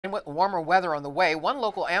And with warmer weather on the way, one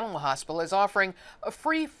local animal hospital is offering a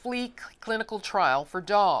free flea clinical trial for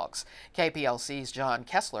dogs. KPLC's John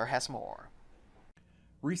Kessler has more.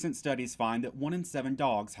 Recent studies find that 1 in 7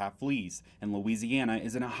 dogs have fleas, and Louisiana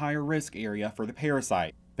is in a higher risk area for the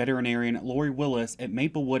parasite. Veterinarian Lori Willis at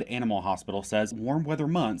Maplewood Animal Hospital says warm weather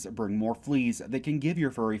months bring more fleas that can give your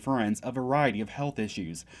furry friends a variety of health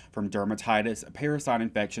issues, from dermatitis, parasite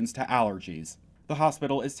infections to allergies. The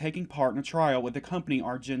hospital is taking part in a trial with the company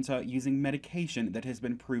Argenta using medication that has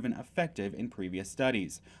been proven effective in previous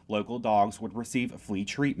studies. Local dogs would receive flea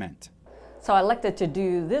treatment. So I elected to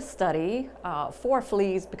do this study for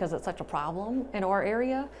fleas because it's such a problem in our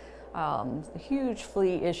area. A huge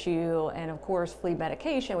flea issue, and of course flea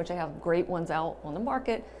medication, which I have great ones out on the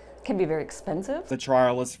market, can be very expensive. The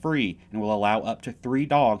trial is free and will allow up to 3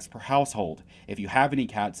 dogs per household. If you have any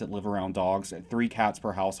cats that live around dogs, 3 cats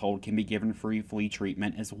per household can be given free flea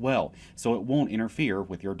treatment as well, so it won't interfere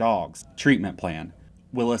with your dog's treatment plan.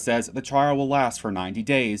 Willis says the trial will last for 90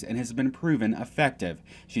 days and has been proven effective.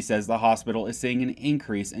 She says the hospital is seeing an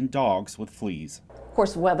increase in dogs with fleas. Of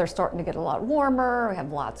course, the weather's starting to get a lot warmer. We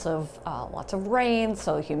have lots of rain,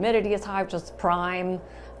 so humidity is high, which is prime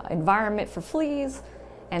environment for fleas.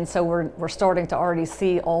 And so we're starting to already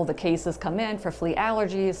see all the cases come in for flea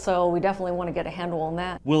allergies, so we definitely want to get a handle on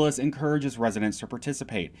that. Willis encourages residents to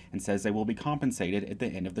participate and says they will be compensated at the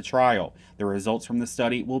end of the trial. The results from the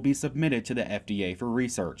study will be submitted to the FDA for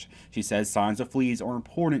research. She says signs of fleas are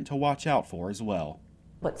important to watch out for as well.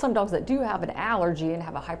 But some dogs that do have an allergy and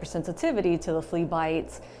have a hypersensitivity to the flea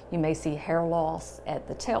bites, you may see hair loss at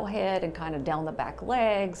the tail head and kind of down the back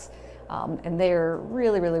legs. And they're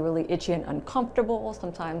really itchy and uncomfortable,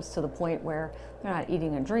 sometimes to the point where they're not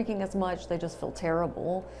eating and drinking as much. They just feel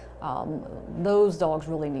terrible. Those dogs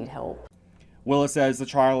really need help. Willis says the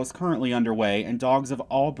trial is currently underway and dogs of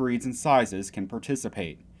all breeds and sizes can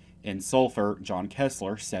participate. In Sulphur, John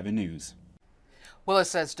Kessler, 7 News. Willis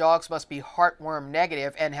says dogs must be heartworm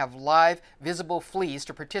negative and have live, visible fleas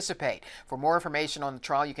to participate. For more information on the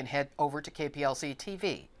trial, you can head over to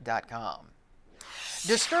kplctv.com.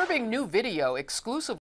 Disturbing new video exclusively